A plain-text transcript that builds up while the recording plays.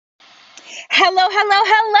Hello, hello,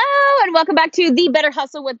 hello, and welcome back to The Better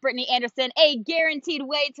Hustle with Brittany Anderson, a guaranteed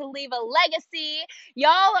way to leave a legacy.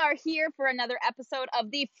 Y'all are here for another episode of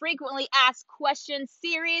the Frequently Asked Questions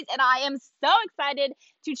series, and I am so excited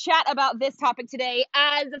to chat about this topic today,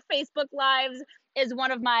 as Facebook Lives is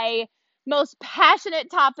one of my most passionate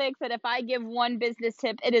topics. And if I give one business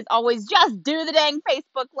tip, it is always just do the dang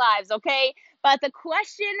Facebook Lives, okay? But the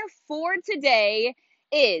question for today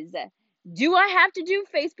is, do I have to do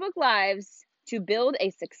Facebook Lives to build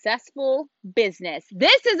a successful business?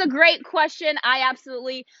 This is a great question. I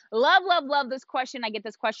absolutely love this question. I get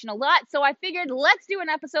this question a lot. So I figured let's do an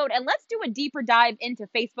episode and let's do a deeper dive into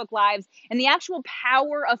Facebook Lives and the actual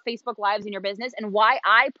power of Facebook Lives in your business and why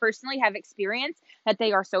I personally have experienced that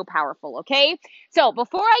they are so powerful. Okay. So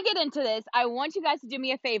before I get into this, I want you guys to do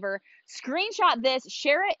me a favor. Screenshot this,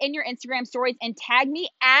 share it in your Instagram stories, and tag me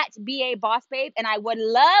at BA Boss Babe. And I would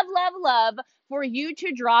love for you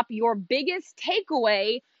to drop your biggest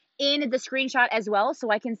takeaway in the screenshot as well, so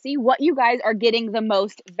I can see what you guys are getting the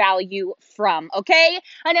most value from. Okay.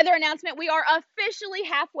 Another announcement. We are officially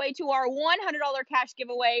halfway to our $100 cash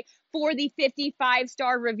giveaway for the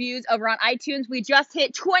 55-star reviews over on iTunes. We just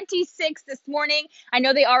hit 26 this morning. I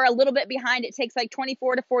know they are a little bit behind. It takes like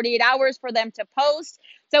 24 to 48 hours for them to post.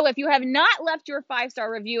 So if you have not left your 5-star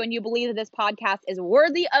review and you believe that this podcast is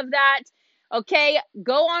worthy of that, okay,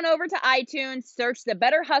 go on over to iTunes, search The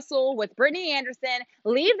Better Hustle with Brittany Anderson,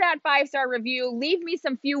 leave that 5-star review, leave me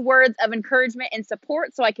some few words of encouragement and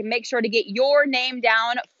support so I can make sure to get your name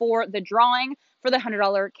down for the drawing for the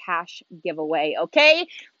 $100 cash giveaway, okay?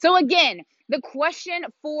 So again, the question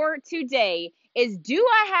for today is, do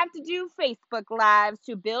I have to do Facebook Lives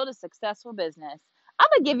to build a successful business? I'm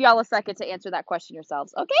going to give y'all a second to answer that question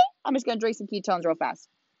yourselves, okay? I'm just going to drink some ketones real fast.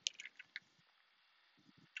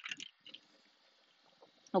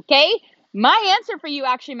 Okay? My answer for you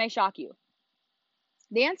actually may shock you.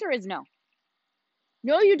 The answer is no.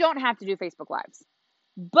 No, you don't have to do Facebook Lives.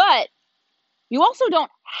 But you also don't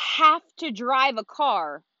have to drive a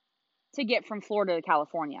car to get from Florida to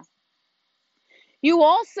California. You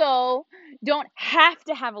also don't have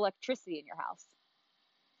to have electricity in your house.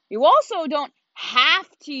 You also don't have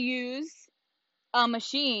to use a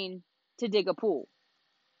machine to dig a pool.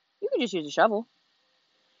 You can just use a shovel.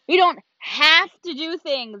 You don't have to do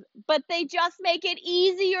things, but they just make it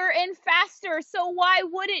easier and faster. So why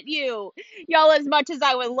wouldn't you? Y'all, as much as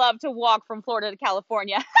I would love to walk from Florida to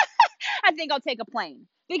California, I think I'll take a plane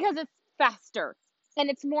because it's faster and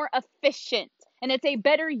it's more efficient and it's a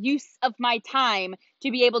better use of my time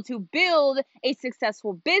to be able to build a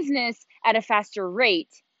successful business at a faster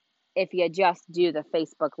rate if you just do the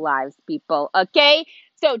Facebook Lives, people. Okay?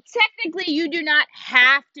 So technically, you do not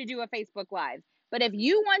have to do a Facebook Live. But if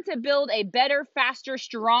you want to build a better, faster,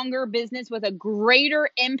 stronger business with a greater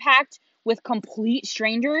impact with complete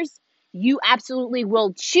strangers, you absolutely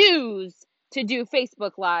will choose to do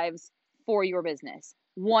Facebook Lives for your business.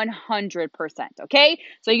 100%. Okay?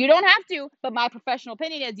 So you don't have to, but my professional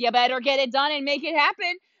opinion is you better get it done and make it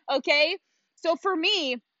happen. Okay? So for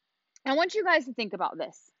me, I want you guys to think about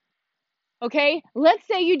this. Okay, let's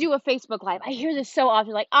say you do a Facebook Live. I hear this so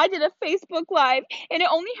often, like, I did a Facebook Live and it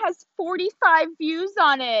only has 45 views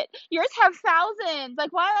on it. Yours have thousands.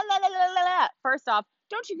 Like, why? First off,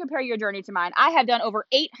 don't you compare your journey to mine. I have done over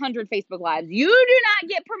 800 Facebook Lives. You do not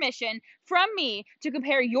get permission from me to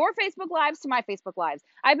compare your Facebook Lives to my Facebook Lives.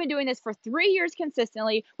 I've been doing this for 3 years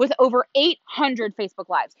consistently with over 800 Facebook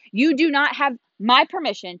Lives. You do not have my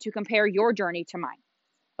permission to compare your journey to mine.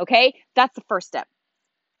 Okay, that's the first step.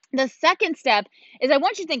 The second step is I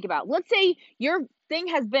want you to think about, let's say your thing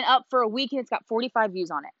has been up for a week and it's got 45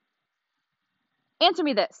 views on it. Answer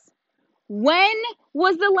me this. When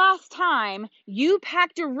was the last time you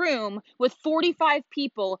packed a room with 45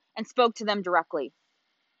 people and spoke to them directly?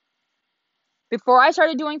 Before I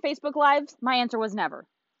started doing Facebook Lives, my answer was never.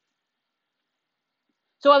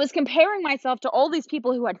 So I was comparing myself to all these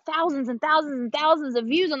people who had thousands and thousands and thousands of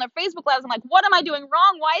views on their Facebook Lives. I'm like, what am I doing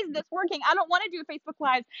wrong? Why isn't this working? I don't want to do Facebook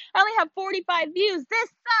Lives. I only have 45 views. This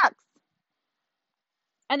sucks.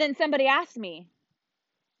 And then somebody asked me,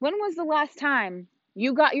 when was the last time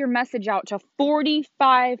you got your message out to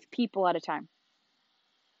 45 people at a time?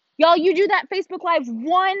 Y'all, you do that Facebook Live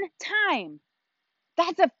one time.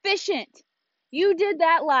 That's efficient. You did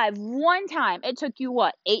that live one time. It took you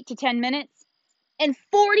what, 8 to 10 minutes? And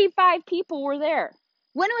 45 people were there.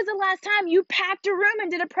 When was the last time you packed a room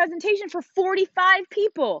and did a presentation for 45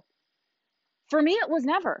 people? For me, it was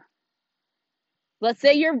never. Let's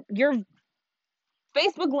say your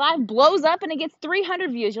Facebook Live blows up and it gets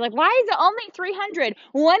 300 views. You're like, why is it only 300?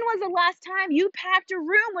 When was the last time you packed a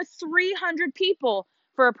room with 300 people?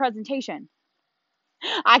 for a presentation.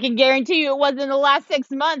 I can guarantee you it wasn't in the last 6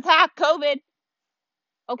 months, COVID.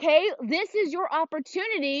 Okay, this is your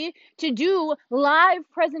opportunity to do live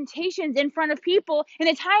presentations in front of people in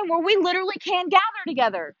a time where we literally can't gather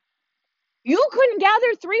together. You couldn't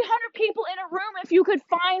gather 300 people in a room if you could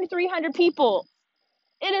find 300 people.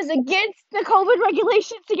 It is against the COVID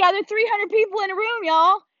regulations to gather 300 people in a room,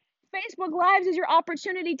 y'all. Facebook Lives is your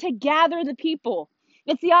opportunity to gather the people.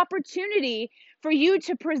 It's the opportunity for you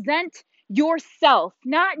to present yourself,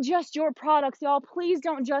 not just your products, y'all. Please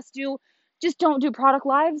don't just don't do product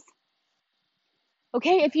lives.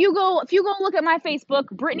 Okay, if you go look at my Facebook,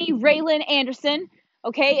 Brittany Raylan Anderson,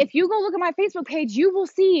 okay, if you go look at my Facebook page, you will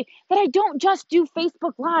see that I don't just do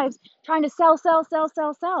Facebook Lives trying to sell.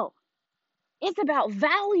 It's about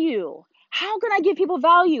value. How can I give people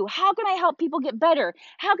value? How can I help people get better?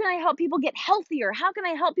 How can I help people get healthier? How can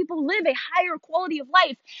I help people live a higher quality of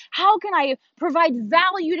life? How can I provide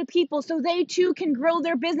value to people so they too can grow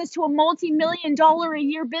their business to a multi-million-dollar a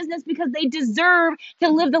year business because they deserve to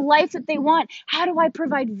live the life that they want? How do I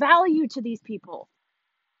provide value to these people?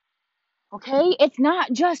 Okay? It's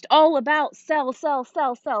not just all about sell.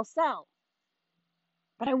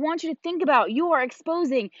 But I want you to think about, you are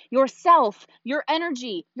exposing yourself, your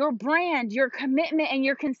energy, your brand, your commitment, and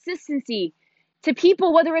your consistency to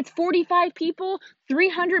people, whether it's 45 people,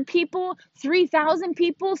 300 people, 3,000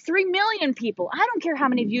 people, 3 million people. I don't care how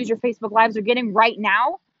many views your Facebook Lives are getting right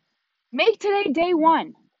now. Make today day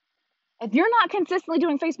one. If you're not consistently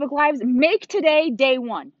doing Facebook Lives, make today day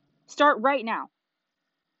one. Start right now.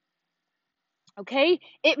 Okay?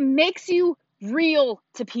 It makes you real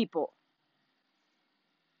to people.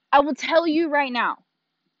 I will tell you right now,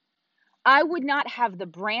 I would not have the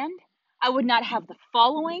brand, I would not have the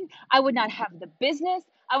following, I would not have the business,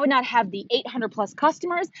 I would not have the 800 plus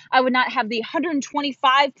customers, I would not have the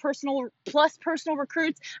 125 personal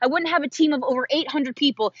recruits, I wouldn't have a team of over 800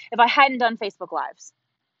 people if I hadn't done Facebook Lives.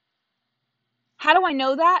 How do I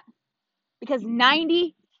know that? Because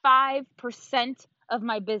 95% of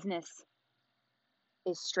my business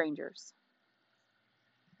is strangers.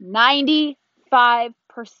 95%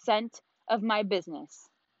 of my business,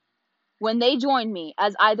 when they joined me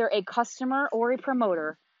as either a customer or a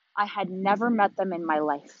promoter, I had never met them in my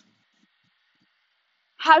life.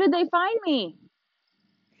 How did they find me?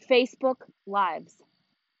 Facebook Lives.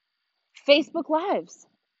 Facebook Lives.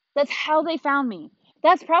 That's how they found me.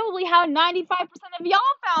 That's probably how 95% of y'all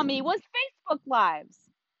found me, was Facebook Lives.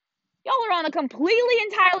 Y'all are on a completely,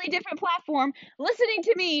 entirely different platform listening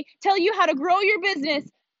to me tell you how to grow your business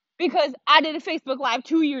because I did a Facebook Live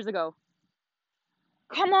 2 years ago.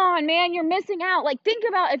 Come on, man, you're missing out. Like, think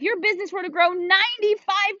about if your business were to grow 95%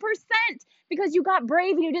 because you got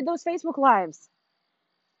brave and you did those Facebook Lives.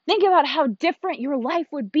 Think about how different your life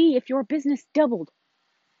would be if your business doubled.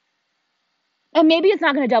 And maybe it's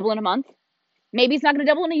not going to double in a month. Maybe it's not going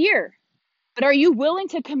to double in a year. But are you willing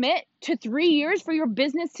to commit to 3 years for your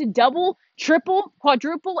business to double, triple,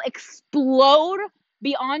 quadruple, explode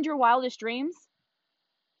beyond your wildest dreams?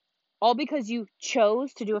 All because you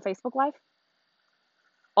chose to do a Facebook Live?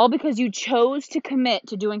 All because you chose to commit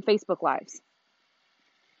to doing Facebook Lives.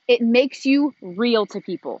 It makes you real to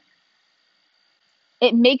people.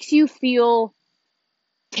 It makes you feel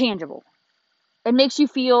tangible. It makes you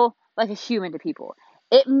feel like a human to people.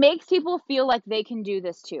 It makes people feel like they can do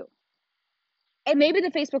this too. And maybe the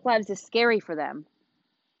Facebook Lives is scary for them,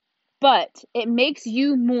 but it makes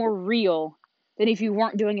you more real than if you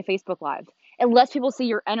weren't doing a Facebook Live. It lets people see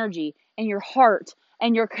your energy and your heart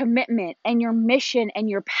and your commitment and your mission and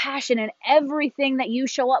your passion and everything that you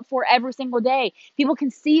show up for every single day. People can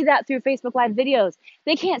see that through Facebook Live videos.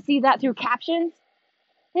 They can't see that through captions.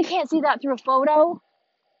 They can't see that through a photo.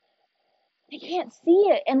 They can't see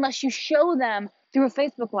it unless you show them through a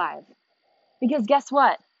Facebook Live. Because guess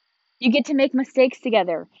what? You get to make mistakes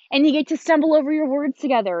together, and you get to stumble over your words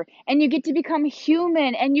together, and you get to become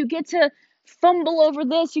human, and you get to fumble over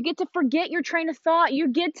this. You get to forget your train of thought. You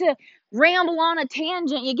get to ramble on a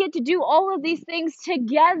tangent. You get to do all of these things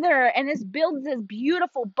together, and this builds this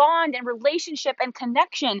beautiful bond and relationship and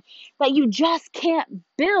connection that you just can't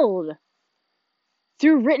build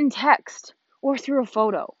through written text or through a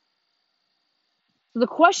photo. So the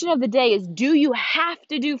question of the day is, do you have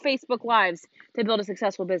to do Facebook Lives to build a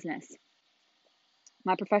successful business?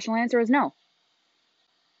 My professional answer is no.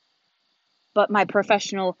 But my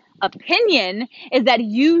professional opinion is that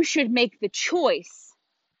you should make the choice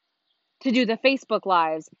to do the Facebook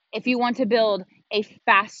Lives if you want to build a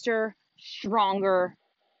faster, stronger,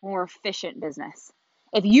 more efficient business.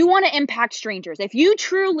 If you want to impact strangers, if you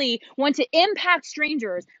truly want to impact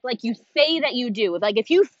strangers like you say that you do, like if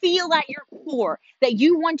you feel at your core that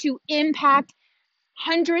you want to impact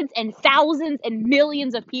hundreds and thousands and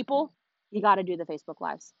millions of people, you got to do the Facebook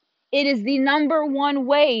Lives. It is the number one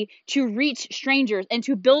way to reach strangers and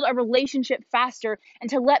to build a relationship faster and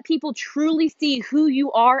to let people truly see who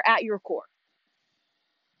you are at your core.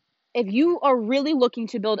 If you are really looking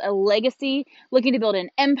to build a legacy, looking to build an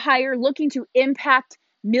empire, looking to impact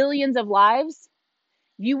millions of lives,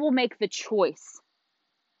 you will make the choice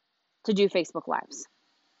to do Facebook Lives.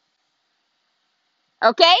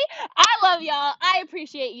 Okay? I love y'all. I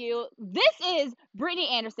appreciate you. This is Brittany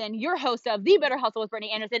Anderson, your host of The Better Hustle with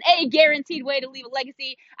Brittany Anderson, a guaranteed way to leave a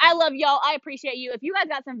legacy. I love y'all. I appreciate you. If you guys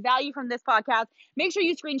got some value from this podcast, make sure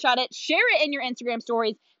you screenshot it, share it in your Instagram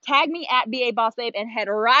stories, tag me at BA Boss Babe, and head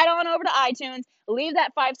right on over to iTunes. Leave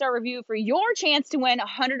that 5-star review for your chance to win a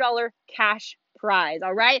 $100 cash prize.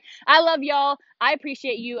 All right? I love y'all. I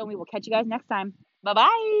appreciate you, and we will catch you guys next time.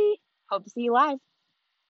 Bye-bye. Hope to see you live.